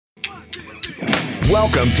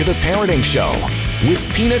Welcome to The Parenting Show with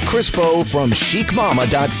Pina Crispo from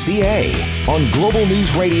chicmama.ca on Global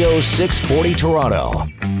News Radio 640 Toronto.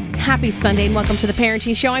 Happy Sunday and welcome to The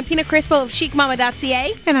Parenting Show. I'm Pina Crispo of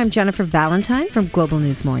chicmama.ca. And I'm Jennifer Valentine from Global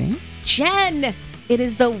News Morning. Jen, it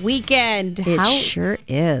is the weekend. It sure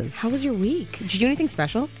is. How was your week? Did you do anything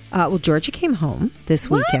special? Well, Georgia came home this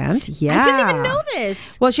weekend. Yeah. I didn't even know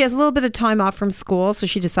this. Well, she has a little bit of time off from school, so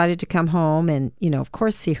she decided to come home and, of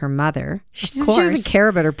course, see her mother. She doesn't care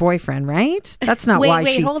about her boyfriend, right? That's not why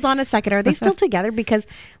Wait, hold on a second. Are they still together? Because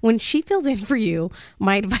when she filled in for you,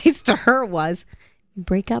 my advice to her was,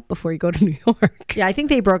 break up before you go to New York. Yeah, I think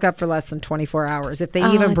they broke up for less than 24 hours. If they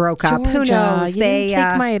even broke up, who Georgia, knows? You didn't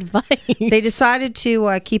take my advice. They decided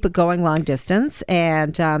to keep it going long distance.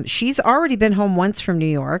 And she's already been home once from New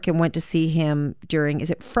York and went to see him during, is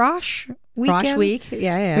it Frosh weekend? Frosh week?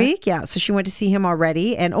 Yeah. Week? Yeah. So she went to see him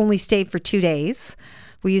already and only stayed for 2 days.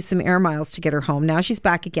 We used some air miles to get her home. Now she's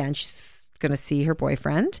back again. She's going to see her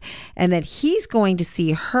boyfriend. And then he's going to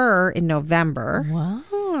see her in November. Wow.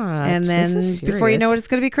 And then before you know it, it's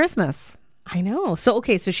going to be Christmas. I know. So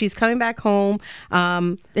she's coming back home.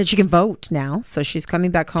 And she can vote now. So she's coming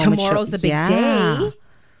back home. Tomorrow's the big day.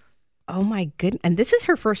 Oh my goodness. And this is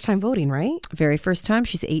her first time voting, right? Very first time.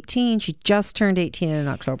 She's 18. She just turned 18 in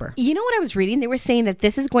October. You know what I was reading? They were saying that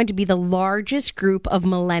this is going to be the largest group of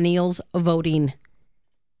millennials voting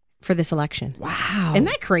for this election. Wow. Isn't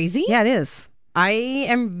that crazy? Yeah, it is. I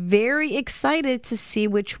am very excited to see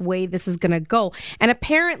which way this is going to go. And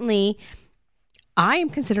apparently, I am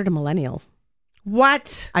considered a millennial.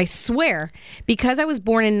 What? I swear. Because I was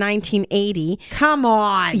born in 1980. Come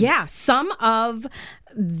on. Yeah. Some of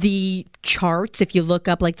the charts, if you look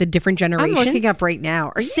up like the different generations. I'm looking up right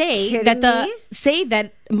now. Are you kidding me? Say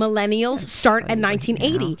that millennials start at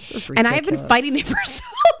 1980. And I have been fighting it for so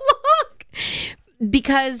long.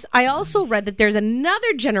 Because I also read that there's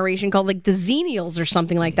another generation called like the Xennials or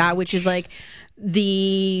something like that, which is like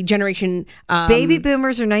the generation... Baby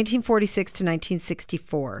boomers are 1946 to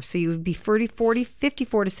 1964. So you would be 54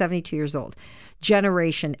 to 72 years old.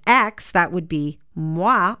 Generation X, that would be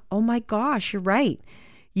moi. Oh my gosh, you're right.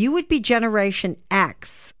 You would be Generation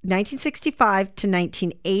X, 1965 to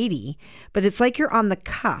 1980. But it's like you're on the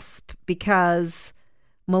cusp because...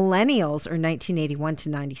 millennials are 1981 to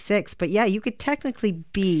 96, but yeah, you could technically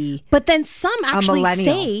be. But then some actually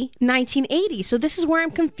say 1980. So this is where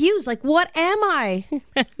I'm confused. Like, what am I?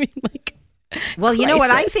 I mean, like, well, you know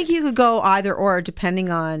what? I think you could go either or, depending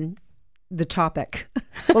on the topic.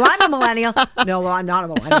 Well, I'm a millennial. No, well, I'm not a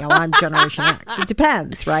millennial. I'm Generation X. It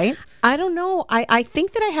depends, right? I don't know. I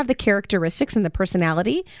think that I have the characteristics and the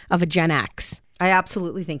personality of a Gen X. I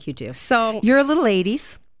absolutely think you do. So you're a little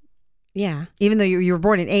 80s. Yeah. Even though you were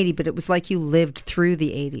born in 80, but it was like you lived through the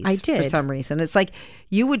 80s. I did. For some reason. It's like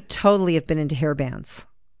you would totally have been into hair bands.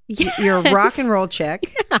 Yes. You're a rock and roll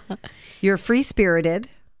chick. Yeah. You're free-spirited.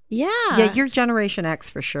 Yeah. Yeah, you're Generation X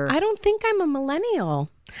for sure. I don't think I'm a millennial.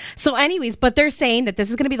 So anyways, but they're saying that this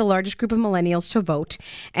is going to be the largest group of millennials to vote.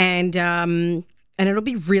 And it'll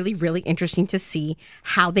be really, really interesting to see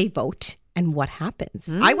how they vote and what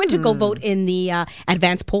happens. I went to go vote in the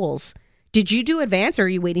advance polls. Did you do advance or are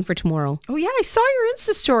you waiting for tomorrow? Oh, yeah. I saw your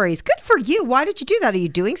Insta stories. Good for you. Why did you do that? Are you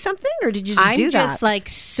doing something or did you just do that? I'm just like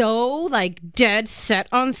so dead set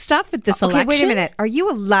on stuff at this election. Wait a minute. Are you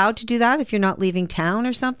allowed to do that if you're not leaving town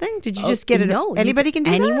or something? Did you just get it? No. Anybody can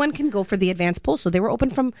do that? Anyone can go for the advance poll. So they were open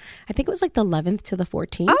from, I think it was like the 11th to the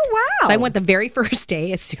 14th. Oh, wow. So I went the very first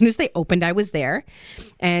day. As soon as they opened, I was there.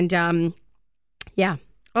 And yeah.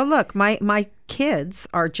 Oh, look, my kids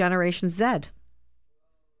are Generation Z.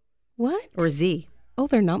 What? Or Z. Oh,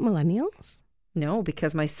 they're not millennials? No,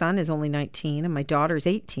 because my son is only 19 and my daughter is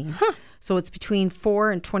 18. Huh. So it's between 4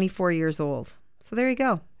 and 24 years old. So there you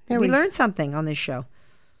go. We learned something on this show.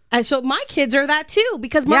 And so my kids are that too,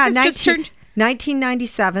 because Marcus just turned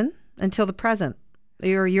 1997 until the present.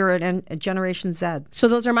 You're a Generation Z. So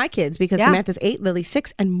those are my kids because Samantha's 8, Lily's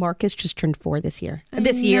 6, and Marcus just turned 4 this year.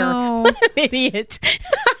 Year. What an idiot.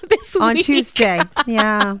 This on week. Tuesday.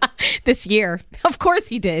 Yeah. This year. Of course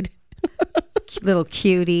he did. Little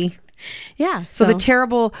cutie. Yeah. So the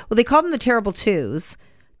terrible, well, they call them the terrible 2s,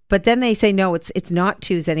 but then they say, no, it's not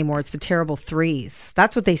 2s anymore. It's the terrible 3s.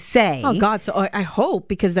 That's what they say. Oh God. So I hope,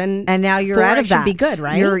 because then. And now you're out of that. Should be good,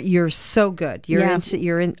 right? You're so good.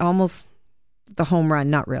 You're in almost the home run.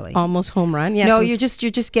 Not really. Almost home run. Yes. No, you're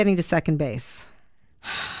just getting to second base. Oh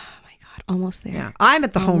my God. Almost there. Yeah. I'm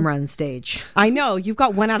at the home run stage. I know. You've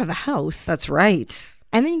got one out of the house. That's right.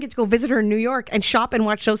 And then you get to go visit her in New York and shop and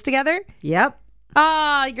watch shows together. Yep.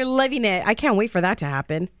 Ah, you're living it. I can't wait for that to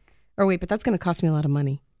happen. Or wait, but that's going to cost me a lot of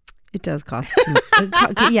money. It does cost.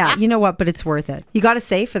 Yeah, you know what? But it's worth it. You got to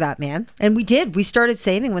save for that, man. And we did. We started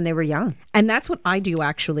saving when they were young. And that's what I do,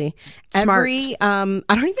 actually. Smart. I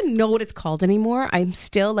don't even know what it's called anymore. I'm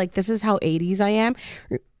still like, this is how 80s I am.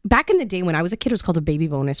 Back in the day when I was a kid, it was called a baby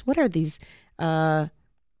bonus. What are these? The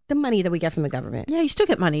money that we get from the government. Yeah, you still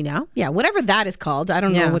get money now. Yeah, whatever that is called. I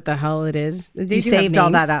don't know what the hell it is. They You do have saved all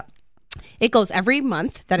names. that up. It goes every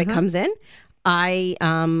month that it comes in. I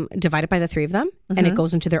divide it by the three of them, and it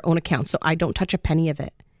goes into their own account. So I don't touch a penny of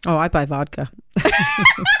it. Oh, I buy vodka.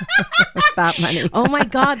 That money. Oh my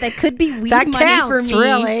God, that could be weed That money counts, for me.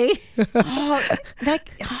 really.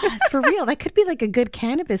 For real, that could be like a good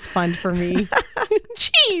cannabis fund for me.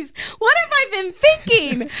 Jeez, what have I been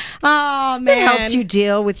thinking? Oh man, It helps you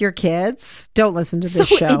deal with your kids. Don't listen to this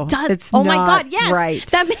so show. it does. It's oh my not God, yes, right.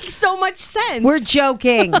 that makes so much sense. We're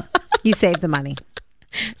joking. You save the money.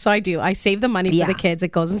 So I do. I save the money for the kids.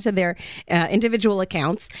 It goes into their individual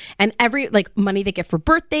accounts, and every money they get for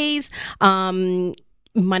birthdays,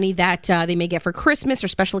 money that they may get for Christmas or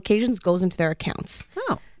special occasions goes into their accounts.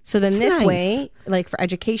 Oh, So then that's this nice. way, like for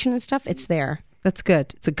education and stuff, it's there. That's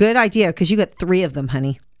good. It's a good idea because you got 3 of them,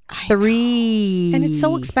 honey. 3. And it's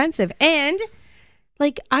so expensive. And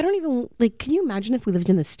I don't even can you imagine if we lived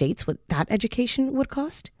in the States what that education would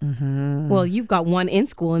cost? Mm-hmm. Well, you've got one in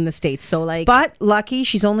school in the States. So But lucky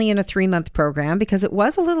she's only in a 3-month program because it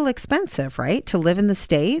was a little expensive, right? To live in the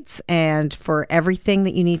States and for everything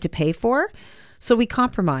that you need to pay for. So we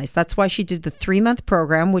compromised. That's why she did the 3-month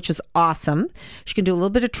program, which is awesome. She can do a little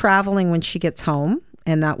bit of traveling when she gets home.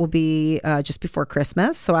 And that will be just before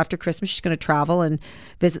Christmas. So after Christmas, she's going to travel and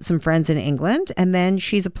visit some friends in England. And then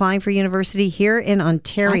she's applying for university here in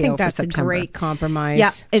Ontario. I think that's for a September. great compromise. Yeah,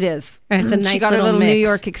 it is. And it's a nice She got little a little mix. New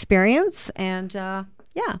York experience. And yeah,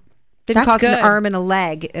 didn't That's cost good. an arm and a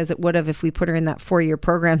leg as it would have if we put her in that 4-year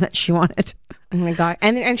program that she wanted. Oh my God.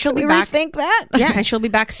 And she'll be We back. rethink that. Yeah, and she'll be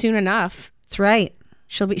back soon enough. That's right.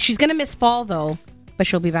 She's going to miss fall though, but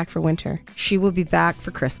she'll be back for winter. She will be back for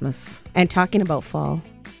Christmas. And talking about fall,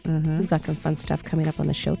 we've got some fun stuff coming up on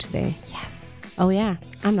the show today. Yes. Oh, yeah.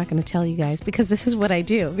 I'm not going to tell you guys because this is what I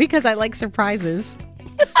do because I like surprises.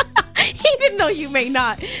 Even though you may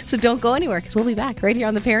not. So don't go anywhere because we'll be back right here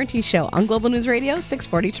on The Parenting Show on Global News Radio,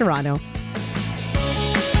 640 Toronto.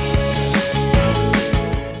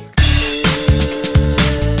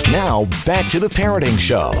 Now, back to The Parenting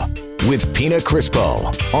Show with Pina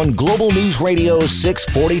Crispo on Global News Radio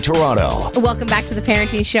 640 Toronto. Welcome back to The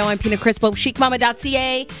Parenting Show. I'm Pina Crispo,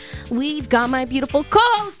 chicmama.ca. We've got my beautiful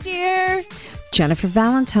co-host here. Jennifer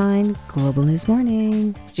Valentine, Global News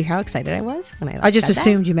Morning. Did you hear how excited I was when I just said that?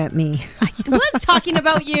 assumed you meant me. I was talking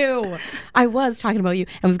about you. I was talking about you.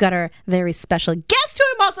 And we've got our very special guest who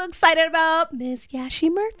I'm also excited about, Miss Yashi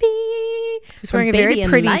Murphy. She's wearing a very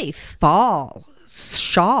pretty fall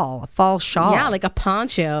shawl. Yeah, like a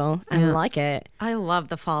poncho. I like it. I love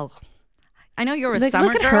the fall. I know you're a Like, summer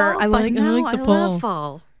look at girl, her. I but like no, the I fall. love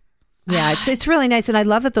fall. Yeah, it's really nice. And I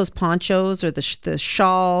love that those ponchos or the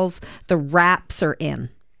shawls, the wraps are in.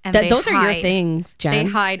 And Those are your things, Jen.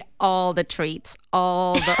 They hide all the treats,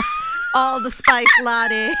 all the all the spice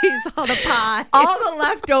lattes, all the pies. all the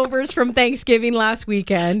leftovers from Thanksgiving last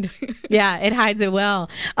weekend. Yeah, it hides it well.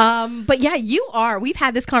 But yeah, we've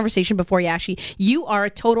had this conversation before, Yashi. You are a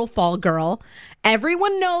total fall girl.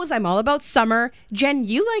 Everyone knows I'm all about summer. Jen,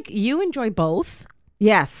 you enjoy both.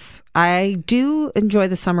 Yes, I do enjoy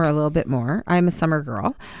the summer a little bit more. I'm a summer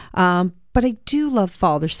girl. But I do love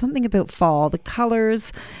fall. There's something about fall, the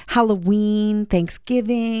colors, Halloween,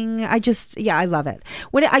 Thanksgiving. I love it.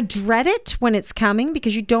 I dread it when it's coming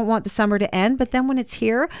because you don't want the summer to end. But then when it's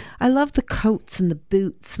here, I love the coats and the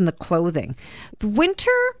boots and the clothing. The winter,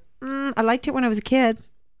 I liked it when I was a kid.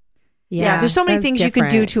 Yeah, there's so many that's things you can do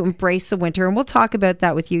different. to embrace the winter. And we'll talk about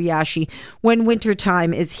that with you, Yashi, when winter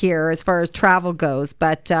time is here as far as travel goes.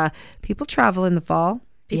 But people travel in the fall.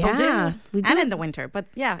 People Yeah, do. we do. And in the winter. But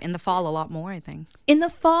yeah, in the fall a lot more, I think. In the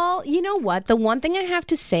fall, you know what? The one thing I have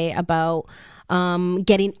to say about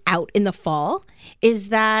getting out in the fall is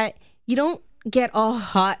that you don't get all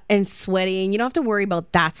hot and sweaty and you don't have to worry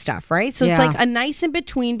about that stuff, right? So it's Yeah. like a nice in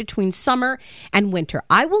between summer and winter.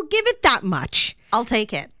 I will give it that much. I'll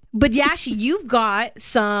take it. But Yashi, you've got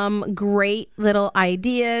some great little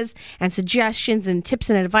ideas and suggestions and tips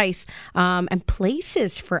and advice and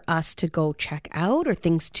places for us to go check out or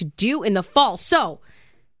things to do in the fall. So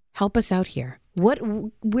help us out here. Where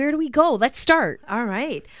do we go? Let's start. All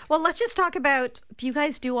right. Well, let's just talk about, do you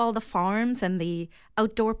guys do all the farms and the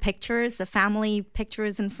outdoor pictures, the family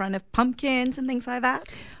pictures in front of pumpkins and things like that?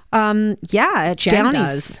 Yeah, at Jen Downey's.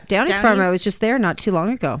 does. Downey's Farm. I Downey's? was just there not too long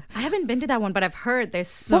ago. I haven't been to that one, but I've heard there's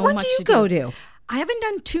so What one much do you to go do. to? I haven't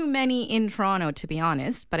done too many in Toronto, to be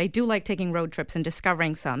honest, but I do like taking road trips and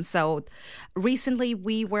discovering some. So recently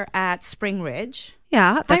we were at Spring Ridge.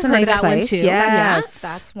 Yeah, that's I've a heard nice that one place. too. Yes.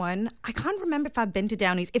 That's one. I can't remember if I've been to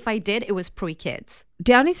Downey's. If I did, it was pre-kids.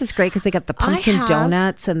 Downey's is great because they got the pumpkin have.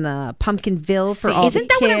 donuts and the Pumpkinville for all Isn't the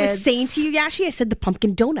that kids. what I was saying to you, Yashi? I said the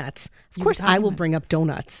pumpkin donuts. Of course, I will bring up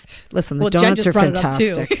donuts. Listen, the Well, Jen donuts just are brought it up,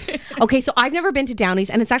 too. fantastic. Okay, so I've never been to Downey's,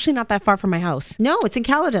 and it's actually not that far from my house. No, it's in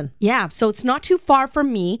Caledon. Yeah, so it's not too far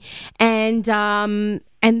from me, and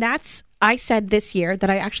that's I said this year that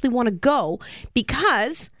I actually want to go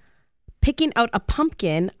because picking out a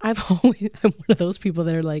pumpkin, I'm one of those people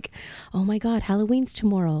that are like, oh my God, Halloween's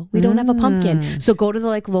tomorrow. We don't have a pumpkin. So go to the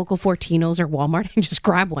local Fortinos or Walmart and just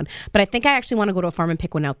grab one. But I think I actually want to go to a farm and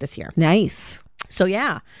pick one out this year. Nice. So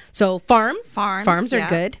yeah. So farms are yeah.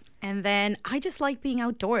 good. And then I just like being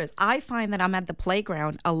outdoors. I find that I'm at the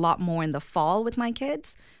playground a lot more in the fall with my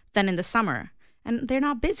kids than in the summer. And they're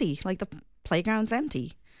not busy. Like the playground's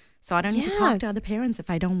empty. So I don't need to Yeah. talk to other parents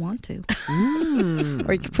if I don't want to.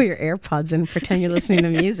 Or you can put your AirPods in and pretend you're listening to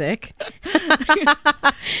music.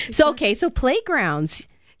 So playgrounds.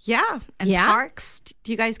 Yeah. And Yeah? parks.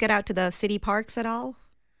 Do you guys get out to the city parks at all?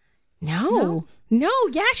 No,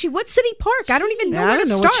 Yashi, what city park? I don't even know I where don't to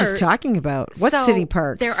know start. what she's talking about. What So, city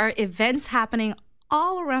parks? There are events happening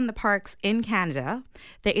all around the parks in Canada.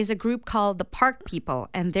 There is a group called the Park People,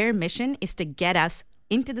 and their mission is to get us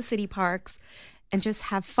into the city parks and just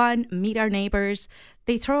have fun, meet our neighbors.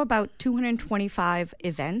 They throw about 225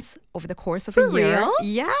 events over the course of a year. real?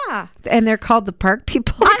 Yeah. And they're called the Park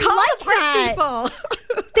People. I like that.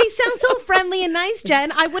 They sound so friendly and nice,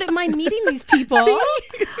 Jen. I wouldn't mind meeting these people.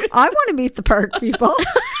 I want to meet the Park People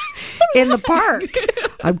in the park.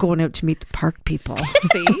 I'm going out to meet the Park People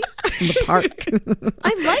See? in the park.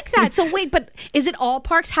 I like that. So wait, but is it all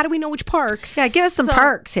parks? How do we know which parks? Yeah, give us some So-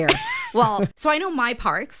 parks here. Well, so I know my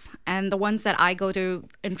parks and the ones that I go to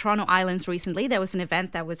in Toronto Islands recently. There was an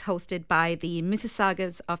event that was hosted by the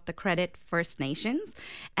Mississaugas of the Credit First Nations.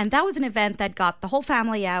 And that was an event that got the whole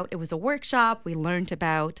family out. It was a workshop. We learned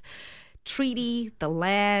about treaty, the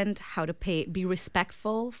land, how to be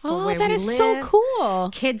respectful for Oh, where that we is live. so cool.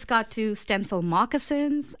 Kids got to stencil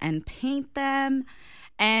moccasins and paint them.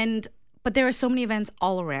 But there are so many events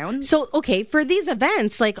all around. So, okay, for these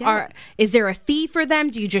events, is there a fee for them?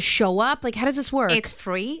 Do you just show up? Like, how does this work? It's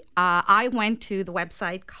free. I went to the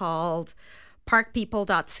website called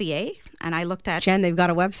parkpeople.ca and I looked at. Jen, they've got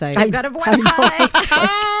a website. I've got a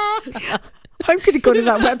website. I'm going to go to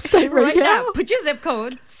that website right now. Put your zip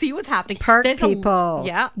code, see what's happening. Park There's People.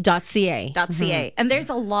 Yeah. .ca. .ca. And there's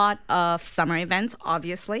a lot of summer events,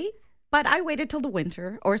 obviously. But I waited till the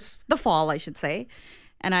winter, or the fall, I should say.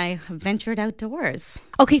 And I ventured outdoors.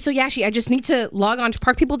 Okay, so Yashi, I just need to log on to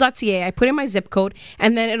parkpeople.ca. I put in my zip code,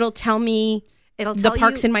 and then it'll tell me It'll the tell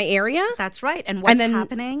parks you, in my area. That's right. And what's then-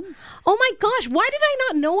 happening. Oh my gosh, why did I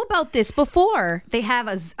not know about this before? They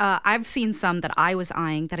have I've seen some that I was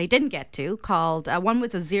eyeing that I didn't get to called, one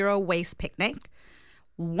was a zero waste picnic.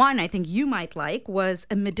 One I think you might like was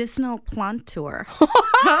a medicinal plant tour.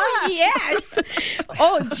 Oh, yes.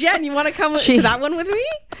 Oh, Jen, you want to come to that one with me?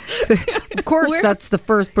 Of course, that's the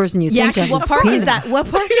first person you think Yashi, of. what is park is Pina. that? What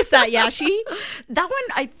park is that, Yashi? That one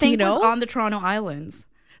I you think know? was on the Toronto Islands.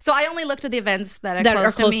 So I only looked at the events that are That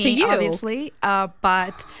close are to me, close to you. obviously.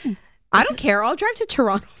 But I don't care. I'll drive to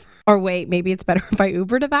Toronto. Or wait, maybe it's better if I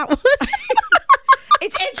Uber to that one.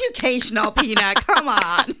 it's educational, Pina. Come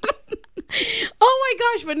on. Oh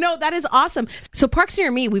my gosh, but no, that is awesome. So parks near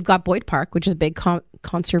me, we've got Boyd Park, which is a big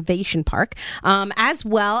conservation park, as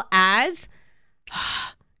well as,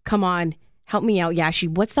 come on, help me out, Yashi.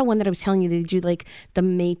 What's that one that I was telling you? They do like the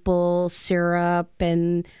maple syrup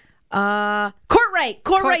and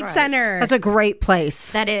Courtright Center. That's a great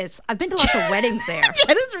place. That is. I've been to lots of weddings there.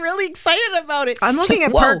 Jen is really excited about it. I'm looking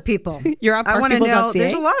at Whoa. Park People. You're on I want to know. parkpeople.ca?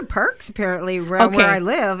 There's a lot of parks apparently around Okay. where I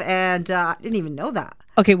live, and I didn't even know that.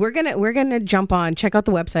 Okay, we're gonna jump on, check out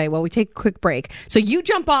the website while we take a quick break. So you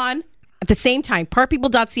jump on at the same time,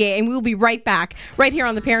 parkpeople.ca, and we will be right back right here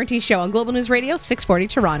on the Parenting Show on Global News Radio 640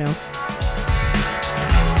 Toronto.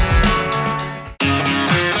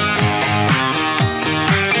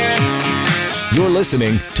 You're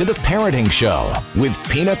listening to The Parenting Show with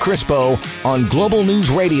Pina Crispo on Global News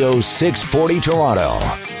Radio 640 Toronto.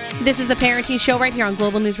 This is the Parenting Show right here on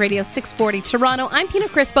Global News Radio 640 Toronto. I'm Pina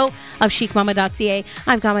Crispo of chicmama.ca.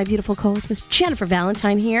 I've got my beautiful co-host, Miss Jennifer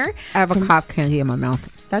Valentine here. I have a cough candy in my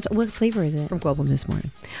mouth That's what flavor is it? from Global News Morning.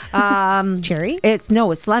 Cherry? It's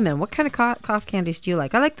lemon. What kind of cough candies do you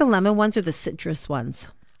like? I like the lemon ones or the citrus ones.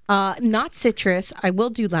 Not citrus. I will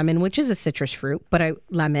do lemon, which is a citrus fruit, but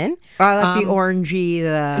lemon. I like the orangey.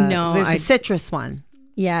 no, there's a citrus one.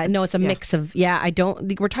 Yeah, no, it's a mix of. Yeah, I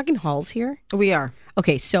don't. We're talking Halls here. We are.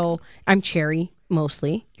 Okay, so I'm cherry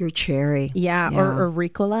mostly. You're cherry. Yeah, or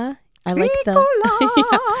Ricola. I like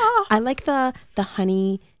I like the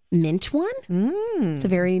honey mint one. It's a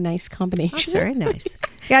very nice combination. That's very nice.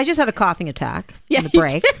 Yeah, I just had a coughing attack on the you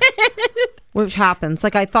break. Which happens.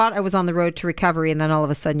 Like I thought I was on the road to recovery and then all of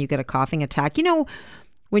a sudden you get a coughing attack. You know,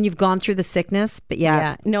 when you've gone through the sickness, but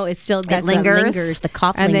yeah. No, it's still, it lingers. The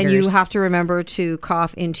cough and lingers. then you have to remember to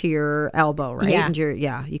cough into your elbow, right?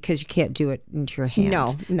 Yeah. Because you can't do it into your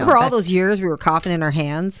hand. No. For all those years we were coughing in our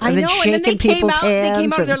hands and then shaking and then people's hands. They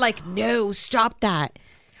came out and they're like, no, stop that.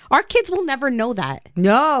 Our kids will never know that.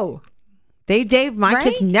 No. My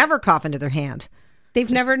kids never cough into their hand. They've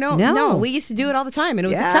never known. No, we used to do it all the time, and it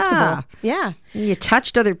was acceptable. Yeah, and you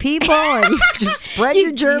touched other people, and you just spread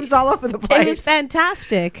your germs all over the place. It was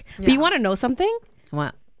fantastic. Yeah. But you want to know something?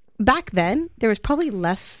 What? Back then, there was probably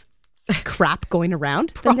less crap going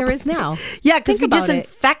around than there is now. Yeah, because we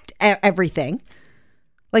disinfect everything.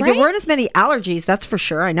 Like there weren't as many allergies. That's for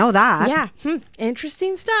sure. I know that. Yeah,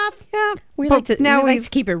 interesting stuff. Yeah, we like to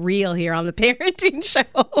keep it real here on the parenting show.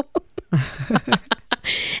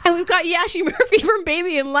 And we've got Yashi Murphy from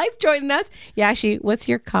Baby in Life joining us. Yashi, what's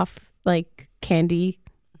your cough candy?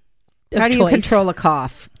 How do you control a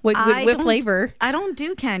cough? What flavor? I don't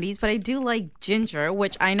do candies, but I do like ginger,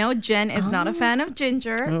 which I know Jen is not a fan of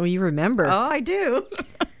ginger. Oh, you remember? Oh, I do.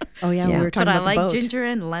 We were talking about I like ginger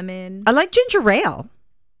and lemon. I like ginger ale.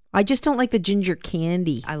 I just don't like the ginger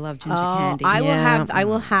candy. I love ginger candy. I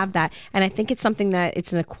will have that, and I think it's something that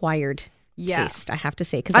it's an acquired taste, I have to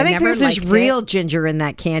say, because I think there's real ginger in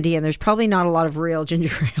that candy, and there's probably not a lot of real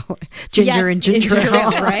ginger ale. Ginger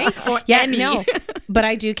ale, right? No. But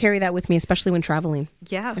I do carry that with me, especially when traveling.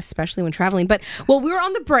 Yeah, especially when traveling. But we were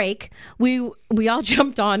on the break. We all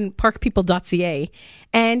jumped on parkpeople.ca,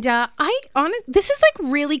 and this is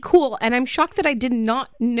like really cool, and I'm shocked that I did not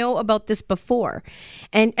know about this before.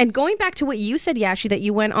 And going back to what you said, Yashi, that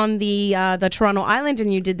you went on the Toronto Island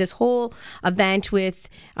and you did this whole event with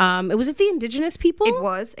was it the Indigenous people?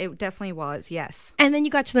 It definitely was, yes. And then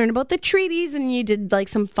you got to learn about the treaties, and you did like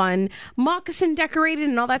some fun moccasin decorated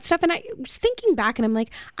and all that stuff. And I was thinking back, and I'm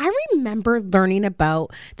like, I remember learning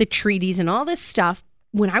about the treaties and all this stuff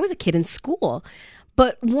when I was a kid in school.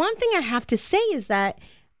 But one thing I have to say is that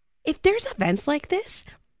if there's events like this,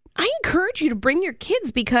 I encourage you to bring your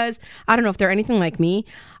kids, because I don't know if they're anything like me.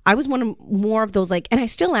 I was more of those and I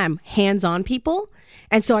still am hands-on people.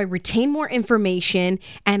 And so I retain more information,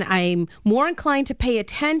 and I'm more inclined to pay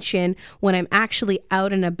attention when I'm actually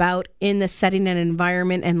out and about in the setting and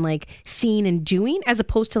environment and seeing and doing, as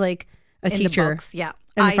opposed to a teacher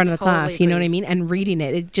in the front of the class. You know what I mean? And reading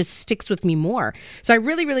it. It just sticks with me more. So I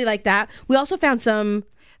really, really like that. We also found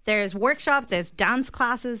there's workshops, there's dance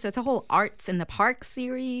classes, there's a whole Arts in the Park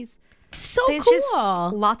series. There's cool. Just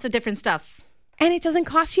lots of different stuff. And it doesn't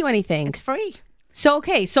cost you anything. It's free. So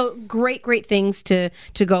great things to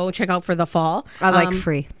go check out for the fall. I like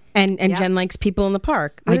free. And Jen likes people in the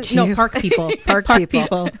park. I do. No, park people. Park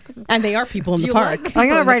people. And they are people in the park. I'm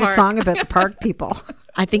going to write a song about the park people.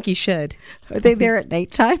 I think you should. Are they there at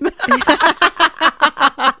nighttime?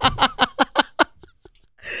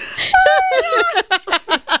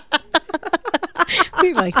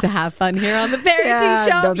 We like to have fun here on the Parenting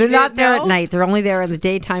Show. No, they're not there at night. They're only there in the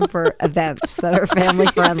daytime for events that are family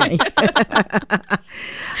friendly.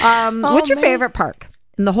 What's your favorite park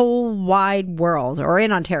in the whole wide world, or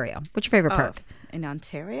in Ontario? What's your favorite park? In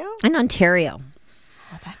Ontario? In Ontario.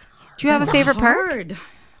 Oh, that's hard. Do you have a favorite park?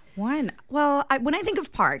 One. Well, when I think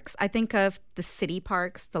of parks, I think of the city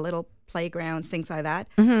parks, the little playgrounds, things like that.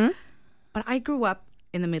 Mm-hmm. But I grew up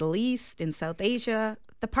in the Middle East, in South Asia.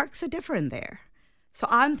 The parks are different there. So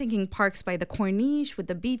I'm thinking parks by the Corniche with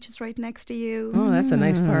the beaches right next to you. Oh, that's a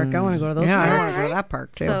nice park. I want to go to those parks. I want to go to that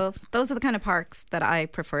park too. So those are the kind of parks that I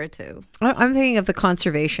prefer to. I'm thinking of the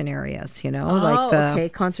conservation areas, okay,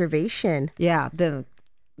 conservation. Yeah, the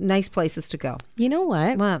nice places to go. You know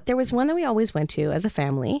what? There was one that we always went to as a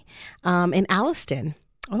family in Alliston.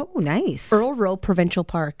 Oh, nice. Earl Rowe Provincial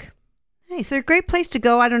Park. Nice. They're a great place to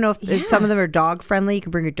go. I don't know if some of them are dog friendly. You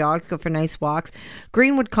can bring your dog, go for nice walks.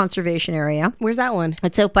 Greenwood Conservation Area. Where's that one?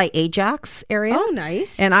 It's out by Ajax area. Oh,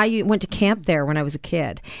 nice. And I went to camp there when I was a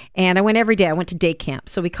kid. And I went every day. I went to day camp.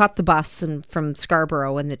 So we caught the bus from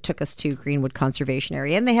Scarborough, and it took us to Greenwood Conservation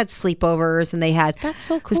Area. And they had sleepovers, and they had That's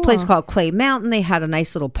so cool. this place called Clay Mountain. They had a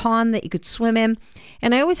nice little pond that you could swim in.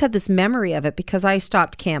 And I always had this memory of it because I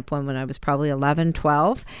stopped camp when I was probably 11,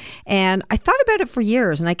 12. And I thought about it for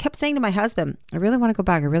years. And I kept saying to my husband, husband, I really want to go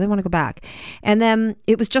back. I really want to go back. And then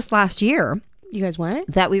it was just last year You guys went?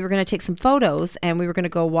 that we were going to take some photos and we were going to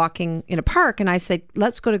go walking in a park. And I said,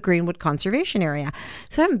 let's go to Greenwood Conservation Area.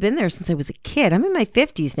 So I haven't been there since I was a kid. I'm in my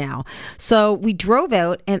 50s now. So we drove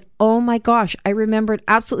out and oh my gosh, I remembered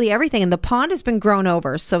absolutely everything. And the pond has been grown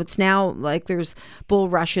over. So it's now like there's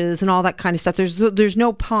bulrushes and all that kind of stuff. There's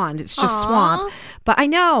no pond. It's just swamp. But I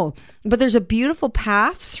know, but there's a beautiful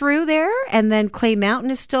path through there. And then Clay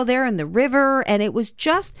Mountain is still there and the river. And it was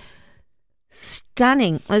just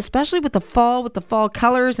stunning, especially with the fall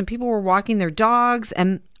colors, and people were walking their dogs,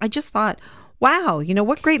 and I just thought, wow,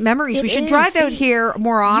 what great memories. We should drive out here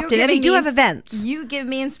more often. And they do have events. You give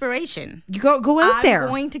me inspiration. You go out there. I'm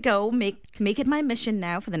going to go make it my mission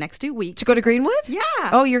now for the next 2 weeks To go to Greenwood? Yeah.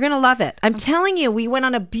 Oh, you're going to love it. I'm telling you, we went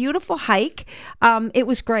on a beautiful hike. It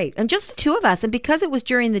was great. And just the two of us. And because it was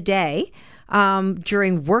during the day,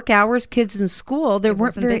 during work hours, kids in school, there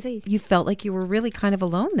weren't wasn't busy. You felt like you were really kind of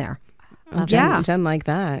alone there. Done like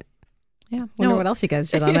that. Yeah. Wonder what else you guys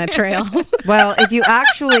did on that trail. Well, if you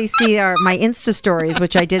actually see my Insta stories,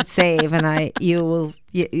 which I did save, and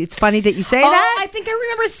it's funny that you say that. I think I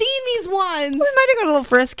remember seeing these ones. We might have got a little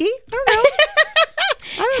frisky. I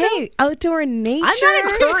don't know. Hey, outdoor nature. I'm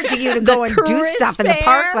not encouraging you to go and do stuff in the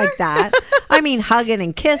park like that. I mean, hugging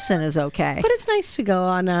and kissing is okay. But it's nice to go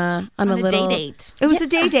on a little day date. It was a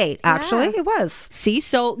day date, actually. It was. See,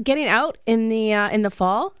 so getting out in the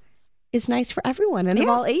fall is nice for everyone and of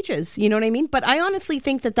all ages. You know what I mean? But I honestly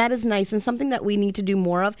think that is nice, and something that we need to do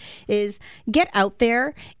more of is get out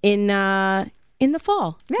there in the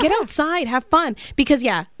fall. Yeah. Get outside, have fun. Because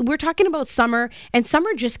we're talking about summer, and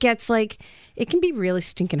summer just gets it can be really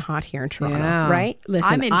stinking hot here in Toronto, right?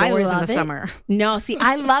 Listen, I'm indoors I in love the it. summer. No, see,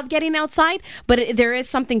 I love getting outside, but there is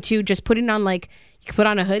something too, just putting on you can put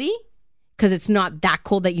on a hoodie because it's not that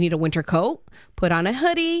cold that you need a winter coat. Put on a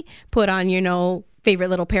hoodie, put on, favorite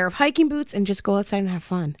little pair of hiking boots, and just go outside and have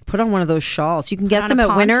fun. Put on one of those shawls. You can get on them a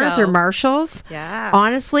at Winners poncho. or Marshalls. Yeah.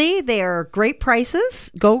 Honestly, they are great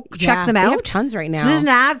prices. Go check them out. They have tons right now. This is an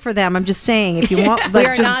ad for them. I'm just saying, if you want, We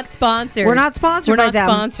are not sponsored. We're not sponsored We're by not them.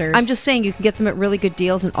 sponsored. I'm just saying you can get them at really good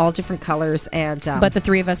deals in all different colors. And But the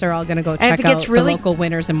three of us are all going to go if check it out gets really- the local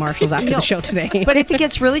Winners and Marshalls after the show today. but if it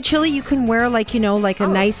gets really chilly, you can wear a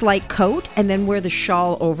nice light coat and then wear the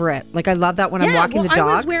shawl over it. I love that when I'm walking the dog.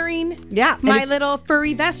 I was wearing my little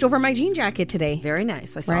furry vest over my jean jacket today. Very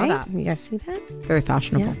nice. I saw Right? that. You guys see that? Very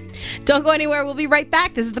fashionable. Yeah. Don't go anywhere. We'll be right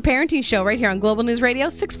back. This is The Parenting Show right here on Global News Radio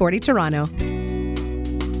 640 Toronto.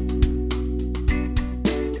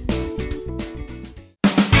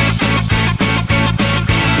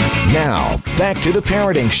 Now, back to The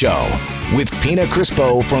Parenting Show with Pina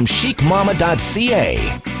Crispo from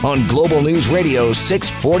chicmama.ca on Global News Radio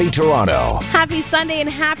 640 Toronto. Happy Sunday and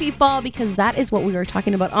happy fall, because that is what we are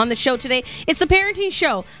talking about on the show today. It's The Parenting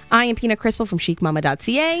Show. I am Pina Crispo from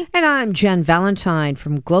chicmama.ca. And I'm Jen Valentine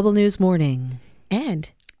from Global News Morning. And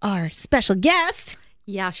our special guest.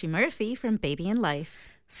 Yashi Murphy from Baby in Life.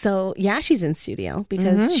 So, she's in studio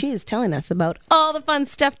because she is telling us about all the fun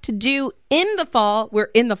stuff to do in the fall. We're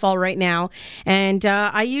in the fall right now. And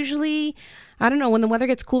I don't know, when the weather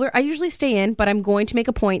gets cooler, I usually stay in, but I'm going to make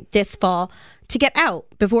a point this fall to get out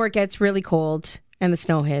before it gets really cold and the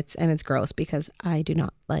snow hits and it's gross, because I do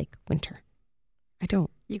not like winter. I don't.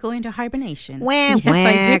 You go into hibernation. Yes,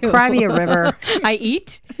 I do. Cry me a river. I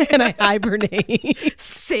eat and I hibernate.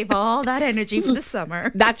 Save all that energy for the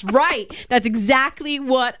summer. That's right. That's exactly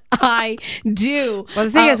what I do. Well,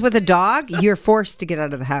 the thing is, with a dog, you're forced to get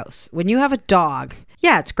out of the house. When you have a dog,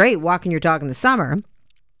 it's great walking your dog in the summer.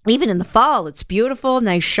 Even in the fall, it's beautiful,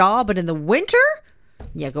 nice shawl. But in the winter,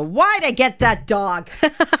 you go, why'd I get that dog?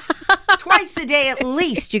 Twice a day at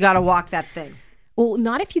least, you got to walk that thing. Well,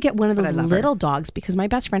 not if you get one of those little dogs, because my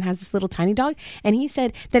best friend has this little tiny dog, and he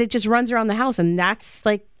said that it just runs around the house, and that's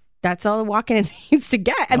all the walking it needs to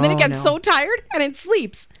get. And then it gets so tired and it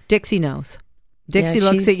sleeps. Dixie knows. Dixie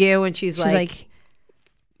looks at you and she's like,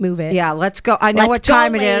 move it. Yeah, let's go. I know what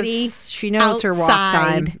time it is. She knows her walk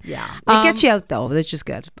Outside. time. Yeah. It gets you out though, which is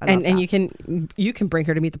good. And you can bring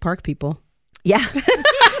her to meet the park people. Yeah.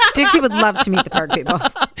 Dixie would love to meet the park people.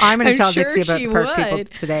 I'm going to tell sure Dixie about she the park would.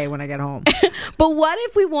 people today when I get home. But what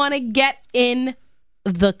if we want to get in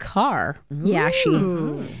the car,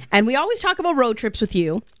 Yashi? And we always talk about road trips with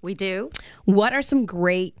you. We do. What are some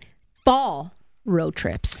great fall road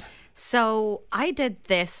trips? So I did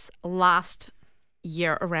this last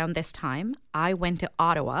year around this time. I went to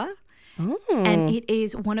Ottawa, and it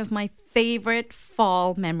is one of my favorite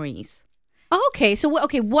fall memories. Okay, so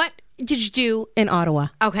what did you do in Ottawa?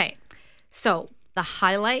 Okay, so the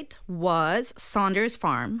highlight was Saunders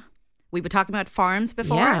Farm, We were talking about farms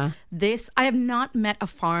before. Yeah. I have not met a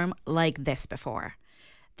farm like this before.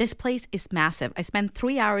 This place is massive. I spent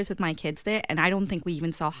 3 hours with my kids there, and I don't think we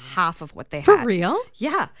even saw half of what they For had. real?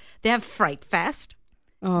 Yeah. They have Fright Fest.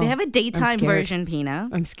 Oh, They have a daytime scared. version, Pina.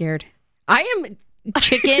 I'm scared. I am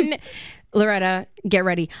chicken. Loretta, get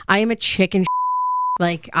ready. I am a chicken.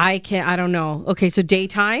 Like, I don't know. Okay, so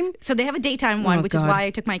daytime? So they have a daytime one, Oh, which is God. why I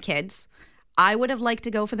took my kids. I would have liked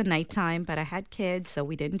to go for the nighttime, but I had kids, so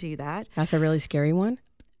we didn't do that. That's a really scary one.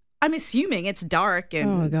 I'm assuming it's dark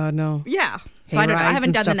and Oh, God, no. yeah. So I don't know. I Hayrides haven't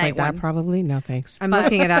and done the stuff night like that, one. probably. No, thanks. I'm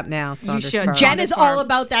looking it up now. Saunders should. Farm. Jen is Farm. all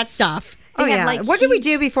about that stuff. Oh, They had, yeah. like, What did we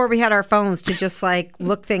do before we had our phones to just like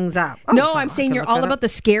look things up? Oh, No, so I'm I saying can you're look all that about up. the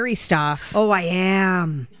scary stuff. Oh, I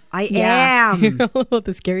am. I Yeah. am. You're all about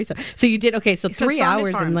the scary stuff. So you did, okay, so So 3 Saunders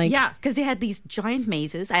hours Farm. and like. Yeah, because they had these giant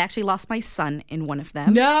mazes. I actually lost my son in one of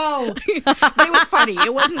them. No. But it was funny.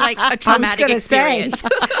 It wasn't like a I was traumatic going to say,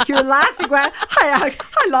 experience. you're laughing. Going,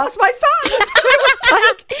 I lost my son. It was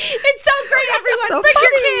like, It's so great, everyone. so Bring funny.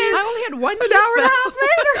 your kids. I only had one an kid hour and a half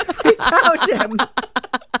later, we found him.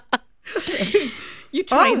 You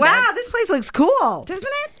Oh, trained wow. them. This place looks cool. Doesn't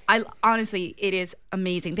it? I honestly, it is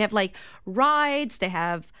amazing. They have like rides. They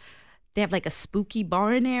have like a spooky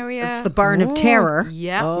barn area. It's the Barn of Terror.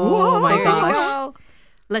 Yeah. Oh, my There you gosh. go.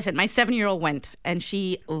 Listen, my 7-year-old went and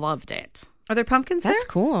she loved it. Are there pumpkins That's there?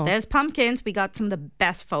 cool. There's pumpkins. We got some of the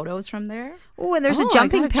best photos from there. Oh, and there's Oh, a I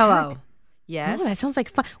jumping gotta pillow. check. Yes. Oh, that sounds like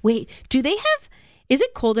fun. Wait, do they have, is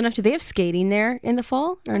it cold enough? Do they have skating there in the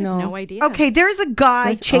fall or no? No idea. Okay, there's a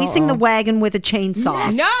guy chasing the wagon with a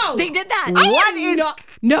chainsaw. No. They did that. What is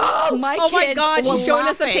no? My oh my kids God, were she's showing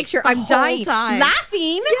us the laughing picture. the I'm whole dying. time.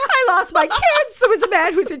 Laughing. I lost my kids. There was a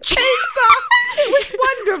man with a chainsaw. It was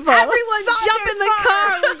wonderful. Everyone Saunders jump in the Farm.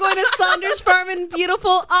 car. We're going to Saunders Farm in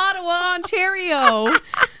beautiful Ottawa, Ontario.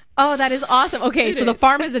 Oh, that is awesome. Okay, so the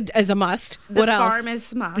farm is a must. The What else? farm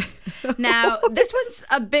is must. Now, this one's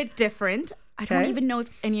a bit different. I don't Okay. even know if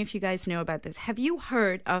any of you guys know about this. Have you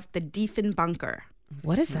heard of the Diefenbunker?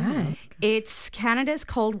 What is that? It's Canada's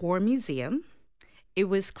Cold War Museum. It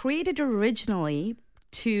was created originally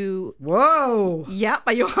to... Whoa. Yep,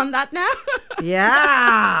 are you on that now?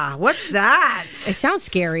 Yeah. What's that? It sounds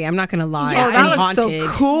scary. I'm not going to lie. Yeah, Oh, I'm that looks haunted.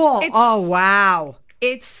 so cool. It's- Oh, wow.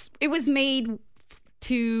 It was made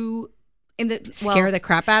to... Scare the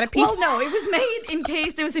crap out of people. Well, no, it was made in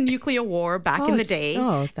case there was a nuclear war back in the day.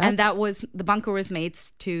 oh, and that's- the bunker was made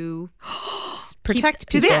to Protect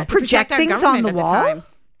Do people. they project our things on government the at wall? time.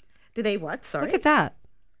 Do they what? Sorry. Look at that.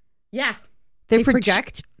 Yeah. They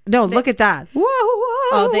project. No, look at that. Whoa,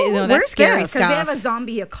 whoa. No, that's Where's scary this? Because they stuff. have a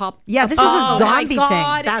zombie, a cop. Yeah, this is Oh a my zombie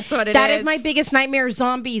God. thing. That's what it That is. is my biggest nightmare,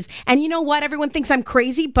 zombies. And you know what? Everyone thinks I'm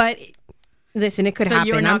crazy, but listen, it could So happen.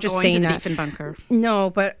 you're not I'm just going saying to the that. Diefenbunker. No,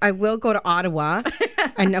 but I will go to Ottawa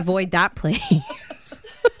and avoid that place.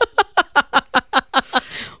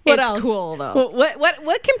 What It's else? cool, though.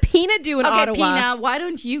 What can Pina do in Okay, Ottawa? Pina, why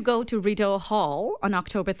don't you go to Rideau Hall on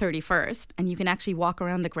October 31st and you can actually walk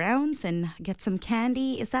around the grounds and get some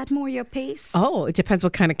candy? Is that more your pace? Oh, it depends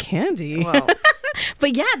what kind of candy. Well,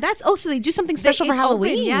 But yeah, so they do something special for it's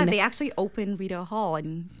Halloween. Open, yeah, they actually open Rideau Hall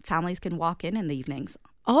and families can walk in the evenings.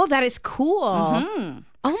 Oh, that is cool. Mm-hmm.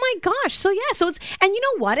 Oh my gosh. So yeah, so it's, and you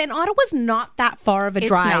know what? And Ottawa's not that far of a It's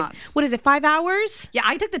drive. not. What is it, 5 hours? Yeah,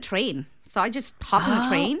 I took the train. So I just hopped on the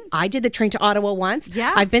train. I did the train to Ottawa once.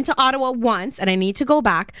 Yeah. I've been to Ottawa once and I need to go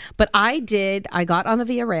back. But I got on the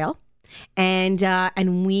Via Rail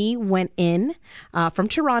and we went in from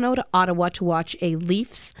Toronto to Ottawa to watch a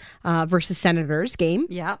Leafs versus Senators game.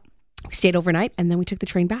 Yeah. We stayed overnight and then we took the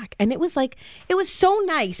train back. And it was so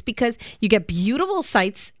nice because you get beautiful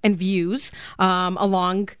sights and views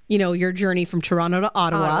along, your journey from Toronto to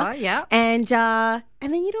Ottawa. yeah. And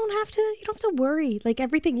then you don't have to worry. Like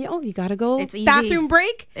everything, you got to go It's easy. bathroom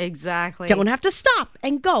break. Exactly. Don't have to stop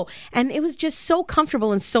and go. And it was just so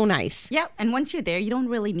comfortable and so nice. Yeah, and once you're there, you don't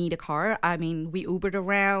really need a car. I mean, we Ubered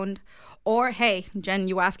around. Or, hey, Jen,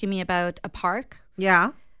 you asking me about a park?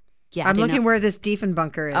 Yeah. Yeah, I'm looking where this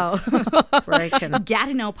Diefenbunker is. Oh. Where I can...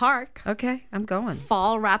 Gatineau Park. Okay, I'm going.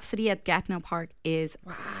 Fall Rhapsody at Gatineau Park is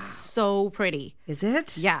so pretty. Is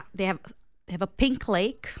it? Yeah, they have a pink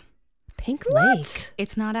lake. Pink Lake.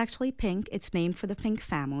 It's not actually pink. It's named for the Pink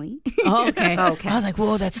family. Oh, okay. Okay. I was like,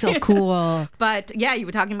 whoa, that's so cool. But yeah, you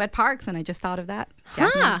were talking about parks, and I just thought of that.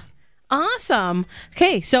 Huh. Awesome.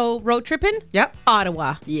 Okay, so road tripping? Yep.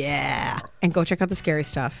 Ottawa. Yeah. And go check out the scary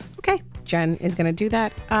stuff. Okay. Jen is going to do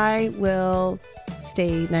that. I will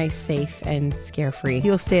stay nice, safe, and scare-free.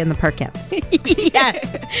 You'll stay in the parkettes.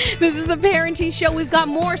 Yes. This is the Parenting Show. We've got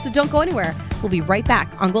more, so don't go anywhere. We'll be right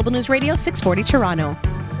back on Global News Radio 640 Toronto.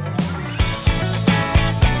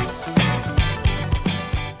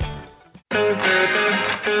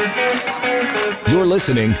 You're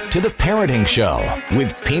listening to The Parenting Show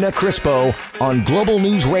with Pina Crispo on Global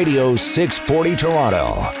News Radio 640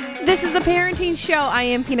 Toronto. This is The Parenting Show. I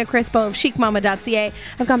am Pina Crispo of chicmama.ca.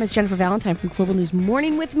 I've got Miss Jennifer Valentine from Global News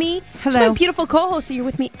Morning with me. Hello. She's my beautiful co-host, so you're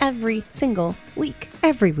with me every single week.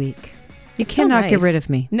 Every week. You It's so cannot get nice. rid of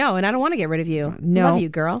me. No, and I don't want to get rid of you. No. Love you,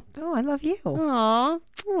 girl. Oh, I love you. Aw.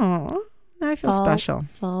 Aw, I feel special.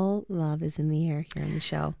 Fall love is in the air here on the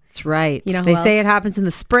show. That's right. You know they who say else? it happens in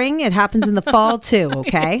the spring. It happens in the fall too.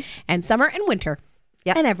 Okay. And summer and winter.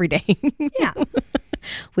 Yep. And every day. Yeah.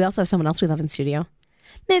 We also have someone else we love in studio.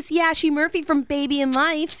 Miss Yashi Murphy from Baby in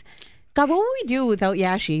Life. God, what would we do without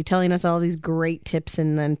Yashi telling us all these great tips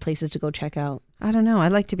and places to go check out? I don't know. I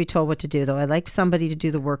like to be told what to do, though. I like somebody to do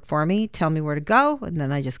the work for me, tell me where to go, and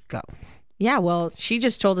then I just go. Yeah, well, she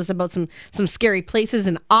just told us about some scary places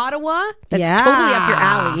in Ottawa. That's totally up your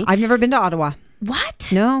alley. I've never been to Ottawa. What?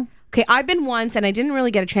 No. Okay, I've been once, and I didn't really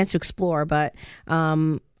get a chance to explore, but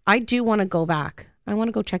I do want to go back. I want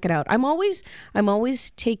to go check it out. I'm always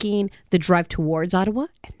taking the drive towards Ottawa,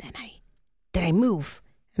 and then I move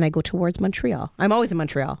and I go towards Montreal. I'm always in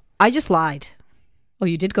Montreal. I just lied. Oh,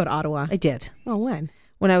 you did go to Ottawa? I did. Oh, when?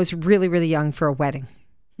 When I was really, really young for a wedding.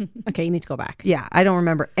 Okay, you need to go back. Yeah, I don't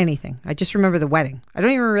remember anything. I just remember the wedding. I don't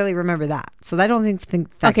even really remember that. So I don't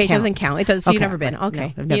think that Okay, it doesn't counts. count. It does. So you've Okay, never been. right.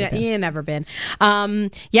 Okay. No, I've never been. You've never been.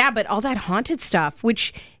 Yeah, but all that haunted stuff,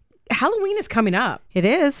 which Halloween is coming up. It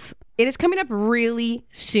is. It is coming up really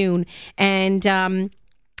soon. And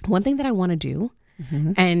one thing that I want to do,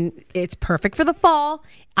 and it's perfect for the fall,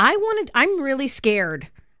 I'm really scared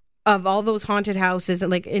of all those haunted houses.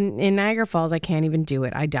 Like in Niagara Falls, I can't even do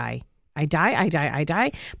it. I die.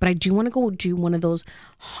 But I do want to go do one of those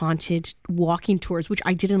haunted walking tours, which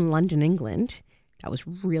I did in London, England. That was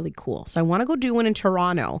really cool. So I want to go do one in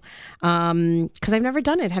Toronto because I've never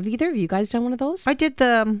done it. Have either of you guys done one of those? I did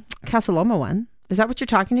the Casa Loma one. Is that what you're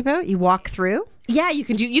talking about? You walk through? Yeah, you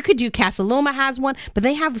could do Casa Loma has one, but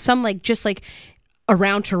they have some just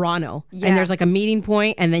around Toronto. Yeah. And there's like a meeting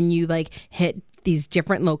point, and then you hit these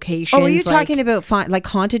different locations. Oh, are you talking about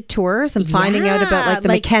haunted tours and finding out about like the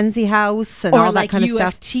Mackenzie House and or all that like kind of U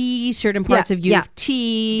stuff? of T, certain parts Yeah, of U yeah. of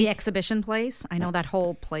T. The exhibition place. I know that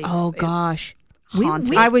whole place. Oh is gosh.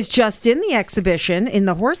 haunted. I was just in the exhibition in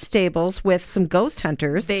the horse stables with some ghost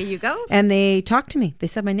hunters. There you go. And they talked to me. They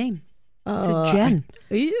said my name. I said Jen.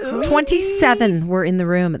 Ew. 27 were in the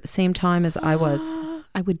room at the same time as I was.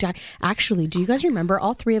 I would die. Actually, do you guys remember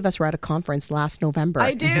all three of us were at a conference last November?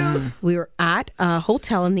 I do. We were at a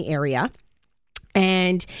hotel in the area,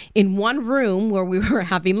 and in one room where we were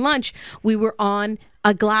having lunch, we were on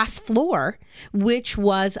a glass floor, which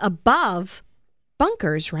was above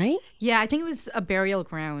bunkers, right? Yeah, I think it was a burial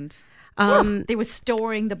ground. They were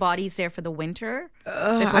storing the bodies there for the winter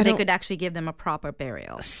before they could actually give them a proper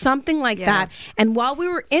burial. Something like that. And while we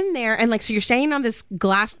were in there, and so you're standing on this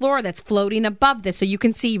glass floor that's floating above this, so you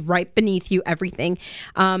can see right beneath you everything.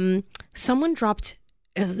 Someone dropped,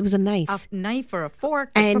 it was a knife. A knife or a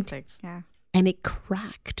fork or something. Yeah. And it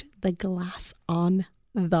cracked the glass on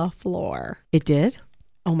the floor. It did?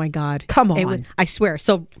 Oh my God. Come It on. I swear.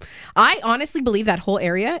 So I honestly believe that whole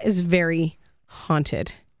area is very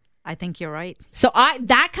haunted. I think you're right. So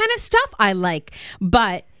that kind of stuff I like,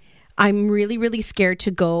 but I'm really, really scared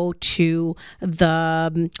to go to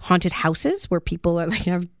the haunted houses where people are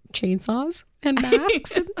have chainsaws and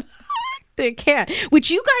masks. They can't.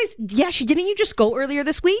 Which you guys, didn't you just go earlier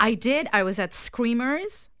this week? I did. I was at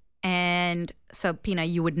Screamers, and so Pina,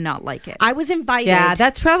 you would not like it. I was invited. Yeah,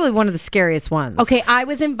 that's probably one of the scariest ones. Okay, I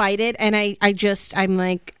was invited, and I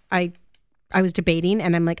was debating,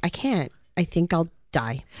 and I'm like, I can't. I think I'll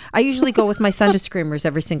die. I usually go with my son to Screamers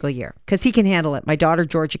every single year because he can handle it. My daughter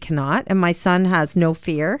Georgia cannot, and my son has no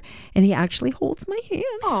fear, and he actually holds my hand.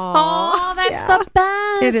 Oh, that's the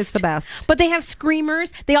best. It is the best. But they have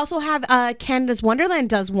Screamers. They also have Canada's Wonderland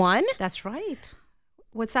does one. That's right.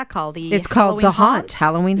 What's that called? It's called the Haunt.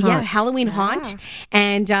 Halloween Haunt. Yeah, Halloween Haunt,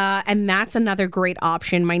 and that's another great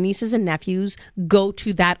option. My nieces and nephews go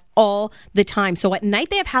to that all the time. So at night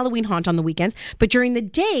they have Halloween Haunt on the weekends, but during the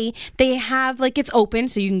day they have it's open,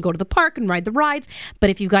 so you can go to the park and ride the rides. But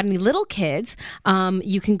if you've got any little kids,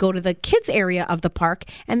 you can go to the kids area of the park,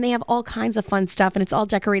 and they have all kinds of fun stuff, and it's all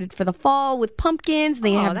decorated for the fall with pumpkins.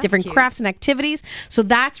 They have that's different cute. crafts and activities, so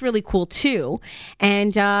that's really cool too.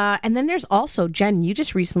 And then there's also Jen. You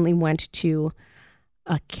just recently went to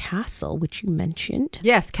a castle, which you mentioned.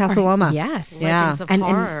 Yes, Casa Loma. Yes. Legends of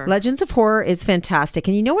Horror. Legends of Horror is fantastic.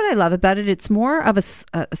 And you know what I love about it? It's more of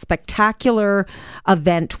a spectacular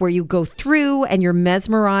event where you go through and you're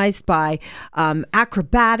mesmerized by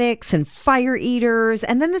acrobatics and fire eaters.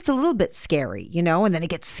 And then it's a little bit scary, you know, and then it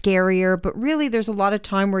gets scarier. But really, there's a lot of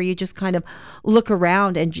time where you just kind of look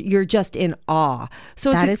around and you're just in awe.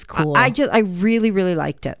 So That is cool. I really, really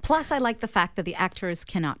liked it. Plus, I like the fact that the actors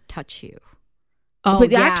cannot touch you. Oh,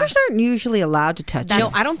 But the yeah. actors aren't usually allowed to touch No, you.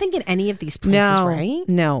 I don't think in any of these places, right?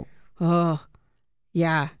 No. Oh,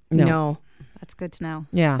 yeah. No. No. That's good to know.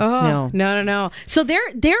 Yeah. Oh, no. no. So there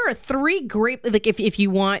are three great, like if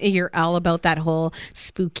you want, you're all about that whole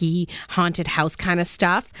spooky haunted house kind of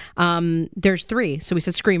stuff. There's three. So we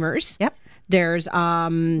said Screamers. Yep. There's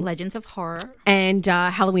Legends of Horror. and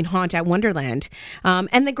Halloween Haunt at Wonderland.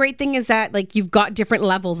 And the great thing is that like you've got different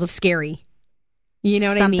levels of scary. You know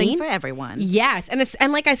what Something I mean? for everyone. Yes,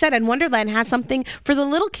 and like I said, and Wonderland has something for the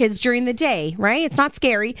little kids during the day, right? It's not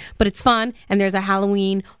scary, but it's fun, and there's a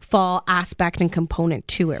Halloween fall aspect and component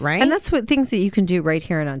to it, right? And that's what things that you can do right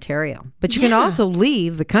here in Ontario. But you can also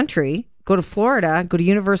leave the country, go to Florida, go to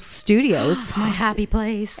Universal Studios, My happy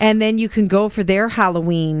place. and then you can go for their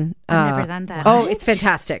Halloween. I've never done that. Oh, it's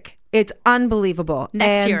fantastic. It's unbelievable. Next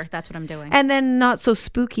And- year, that's what I'm doing. And then not so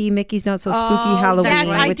spooky, Mickey's Not So Spooky Halloween yes,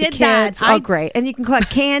 I with the did kids. that. Oh, great. And you can collect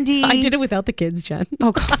candy. I did it without the kids, Jen.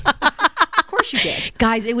 Oh, God. Of course you did.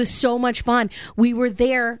 Guys, it was so much fun. We were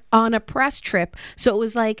there on a press trip. So it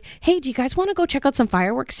was like, hey, do you guys want to go check out some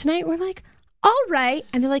fireworks tonight? We're like, all right.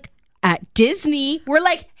 And they're like, at Disney. We're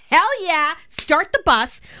like, hell yeah. Start the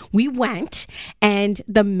bus. We went. And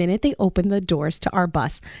the minute they opened the doors to our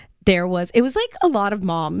bus, it was like a lot of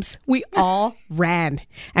moms. We all ran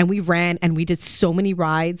and we did so many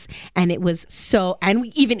rides and and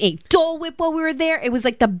we even ate Dole Whip while we were there. It was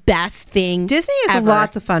like the best thing. Disney is ever.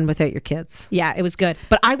 lots of fun without your kids. Yeah, it was good.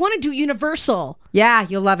 But I want to do Universal. Yeah,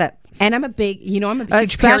 you'll love it. And I'm a huge Harry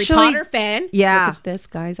Especially- Potter fan. Yeah. Look at this,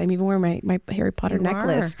 guys. I'm even wearing my Harry Potter You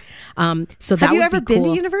necklace. So that Have you would ever be been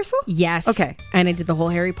cool. to Universal? Yes. Okay. And I did the whole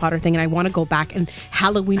Harry Potter thing, and I want to go back. And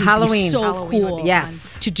Halloween would be so Halloween would cool. be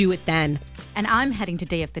Yes. To do it then. And I'm heading to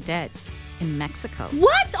Day of the Dead in Mexico.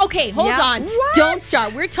 What? Okay, hold Yeah. on. What? Don't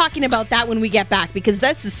start. We're talking about that when we get back because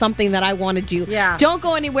this is something that I want to do. Yeah. Don't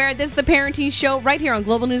go anywhere. This is the Parenting Show right here on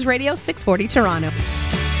Global News Radio 640 Toronto.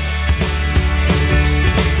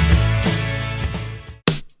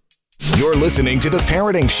 You're listening to The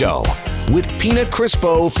Parenting Show with Pina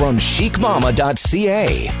Crispo from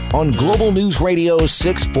chicmama.ca on Global News Radio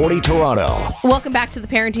 640 Toronto. Welcome back to the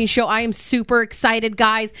Parenting Show. I am super excited,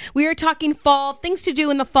 guys. We are talking fall, things to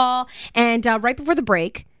do in the fall. And right before the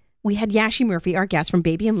break, we had Yashi Murphy, our guest from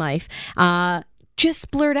Baby and Life,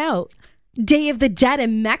 just blurt out Day of the Dead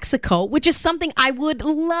in Mexico, which is something I would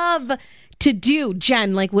love to do.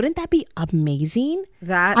 Jen, like, wouldn't that be amazing?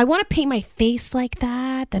 That I want to paint my face like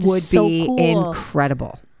that. That is would so be cool.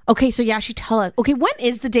 incredible. Okay, so Yashi, tell us. Okay, when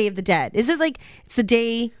is the Day of the Dead? Is it like, it's the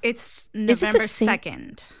day... It's Is it the November same-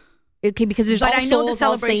 2nd. Okay, because there's But All I know the Souls,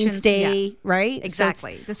 All Saints celebrations- Day, right? So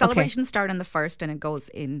Exactly. it's- The celebrations start on the 1st and it goes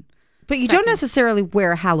in. But you don't necessarily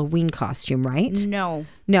wear a Halloween costume, right? No.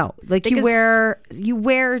 No, like you Because-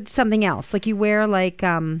 wear something else. Like you wear like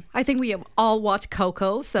I think we have all watched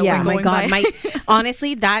Coco. So Yeah. we're Oh my going God. by-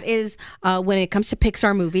 Honestly, that is, when it comes to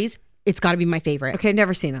Pixar movies, it's got to be my favorite. Okay,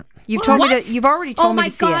 never seen it. You've told me What? that. You've already told Oh me my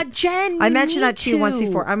to see God, it. Jen, I you mentioned that need to you once to.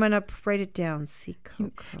 before. I'm gonna write it down. See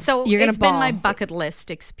Coco. So You're gonna it's been my bawl. bucket list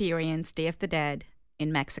experience, Day of the Dead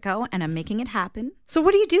in Mexico, and I'm making it happen. So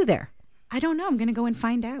what do you do there? I don't know. I'm going to go and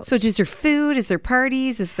find out. So is there food? Is there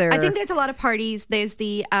parties? Is there? I think there's a lot of parties. There's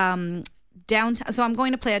the downtown. So I'm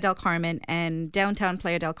going to Playa del Carmen, and downtown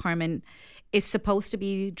Playa del Carmen is supposed to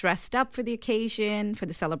be dressed up for the occasion, for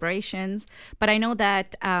the celebrations. But I know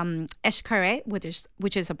that Xcaret,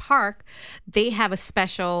 which is a park, they have a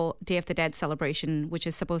special Day of the Dead celebration, which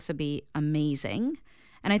is supposed to be amazing.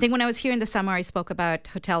 And I think when I was here in the summer, I spoke about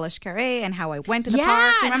Hotel Xcaret and how I went to the Yeah,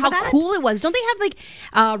 park. and Remember how that? cool it was. Don't they have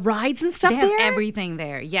like rides and stuff They have there? everything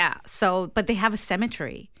there, yeah. So, but they have a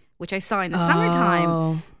cemetery, which I saw in the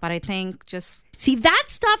summertime. But I think just See, that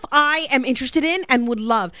stuff I am interested in and would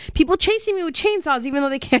love. People chasing me with chainsaws even though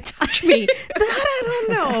they can't touch me. That I don't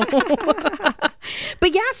know.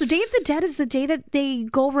 But yeah, so Day of the Dead is the day that they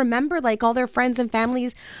go remember like all their friends and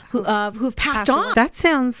families who've passed on. that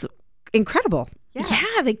sounds incredible. Yeah,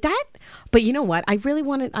 like that. But you know what? I really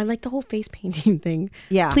wanted, I like the whole face painting thing.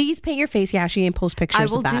 Yeah. Please paint your face, Yashi, and post pictures I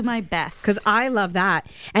of will that. do my best. Because I love that.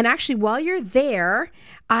 And actually, while you're there,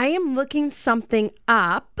 I am looking something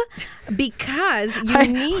up because you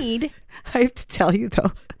need. I have to tell you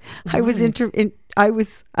though, I was I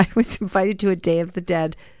was invited to a Day of the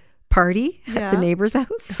Dead party at the neighbor's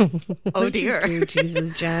house. Oh dear. Jesus,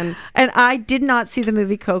 Jen. And I did not see the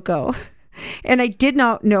movie Coco. And I did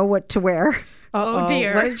not know what to wear. Oh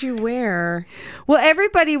dear. What did you wear? Well,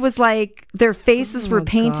 everybody was like, their faces were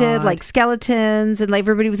painted God. like skeletons, and like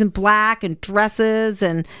everybody was in black and dresses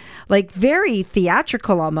and like very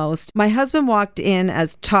theatrical almost. My husband walked in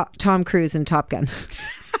as Tom Cruise in Top Gun.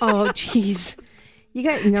 Oh, jeez. You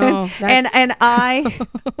got no. and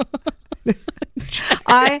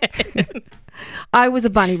I was a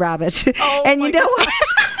bunny rabbit. Oh, and you know what?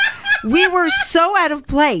 We were so out of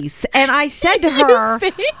place. And I said to her,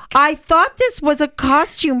 I thought this was a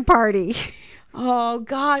costume party. Oh,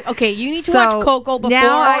 God. Okay, you need to So, watch Coco before.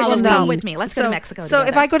 now I Let's will go know. with me. Let's go to Mexico. So if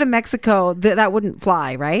together. I go to Mexico, that wouldn't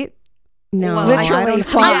fly, right? No, Well, literally I don't-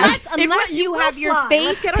 fly. Unless you have your fly. face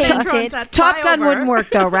Let's get on drones painted. that Top fly Gun over. wouldn't work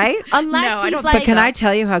though, right? Unless No, I he's don't like, But can I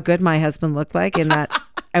tell you how good my husband looked like in that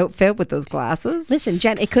outfit with those glasses? listen,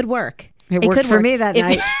 Jen, it could work. It worked could for work. me that If-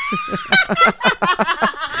 night.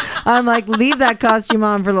 I'm like, leave that costume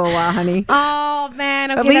on for a little while, honey. Oh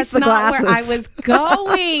man, okay, At least that's the not where I glasses. was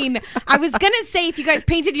going. I was gonna say if you guys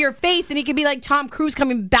painted your face, and it could be like Tom Cruise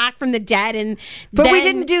coming back from the dead, and But we then-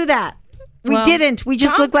 didn't do that. We Well, didn't. We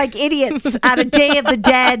just Tom- looked like idiots at a Day of the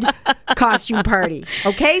Dead costume party.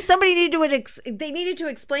 Okay, somebody needed to they needed to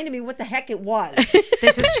explain to me what the heck it was.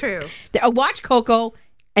 This is true. Watch Coco,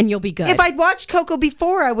 and you'll be good. If I'd watched Coco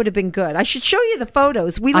before, I would have been good. I should show you the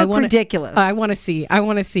photos. We look ridiculous. I want to see. I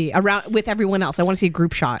want to see around with everyone else. I want to see a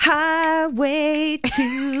group shot. Highway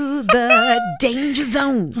to the danger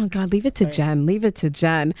zone. Oh God, leave it to Jen. Leave it to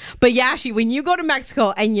Jen. But Yashi, when you go to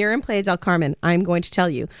Mexico and you're in Playa del Carmen, I'm going to tell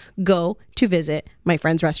you, go to visit my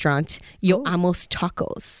friend's restaurant, Yo Amos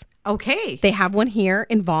Tacos. Okay. They have one here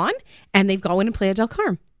in Vaughan, and they've got one in Playa del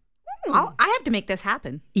Carmen. I have to make this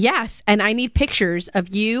happen. Yes, and I need pictures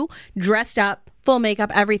of you dressed up, full makeup,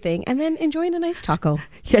 everything, and then enjoying a nice taco.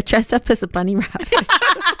 Yeah, dress up as a bunny rabbit.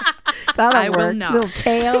 That'll I will work. not. Little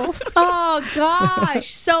tail. Oh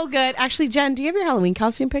gosh, so good. Actually, Jen, do you have your Halloween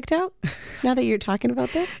costume picked out? Now that you're talking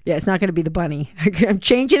about this, Yeah, it's not going to be the bunny. I'm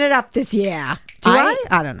changing it up this year. Do I?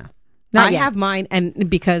 I don't know. Not I yet. have mine, and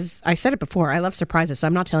because I said it before, I love surprises, so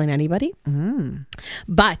I'm not telling anybody.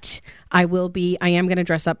 But I am going to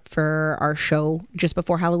dress up for our show just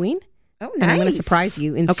before Halloween. Oh, And I'm going to nice. surprise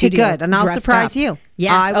you in Okay, studio. good. And I'll dressed surprise up. you.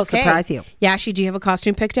 Yes, I will okay. surprise you. Yashi, do you have a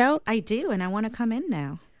costume picked out? I do, and I want to come in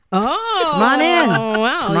now. Oh, Come on in.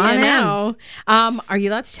 Well, Come on you in. know. Are you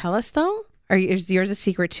allowed to tell us though? Is yours a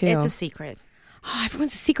secret too? It's a secret. Oh,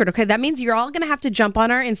 everyone's a secret. Okay, that means you're all going to have to jump on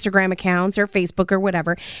our Instagram accounts or Facebook or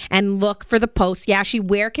whatever and look for the post. Yashi,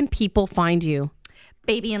 where can people find you?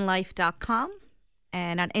 Babyinlife.com.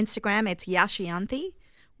 And on Instagram, it's Yashianthi,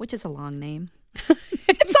 which is a long name.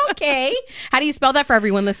 It's okay. How do you spell that for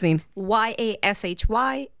everyone listening?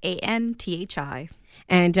 YASHYANTHI.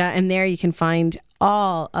 And there you can find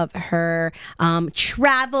all of her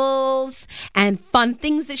travels and fun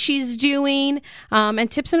things that she's doing,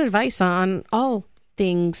 and tips and advice on all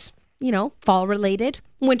things, fall related,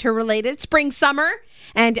 winter related, spring, summer,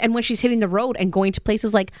 and when she's hitting the road and going to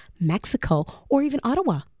places like Mexico or even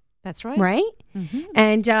Ottawa. That's right. Right? Mm-hmm.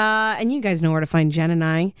 And you guys know where to find Jen and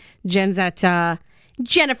I. Jen's at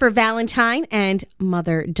Jennifer Valentine and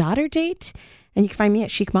Mother-Daughter Date. And you can find me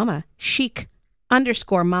at Chic Mama.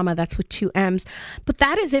 Chic_Mama. That's with 2 M's. But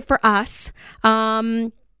that is it for us.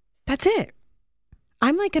 That's it.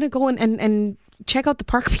 I'm like going to go and check out the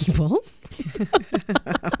park people.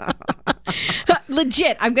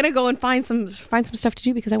 Legit. I'm going to go and find some stuff to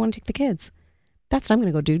do because I want to take the kids. That's what I'm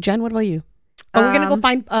going to go do. Jen, what about you? Oh, we're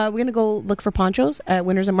gonna go look for ponchos at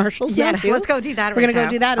Winners and Marshalls. Yes, now, too. let's go do that. We're gonna go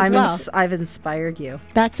do that as well. I've inspired you.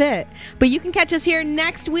 That's it. But you can catch us here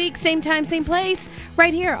next week, same time, same place,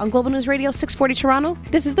 right here on Global News Radio 640 Toronto.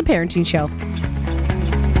 This is The Parenting Show.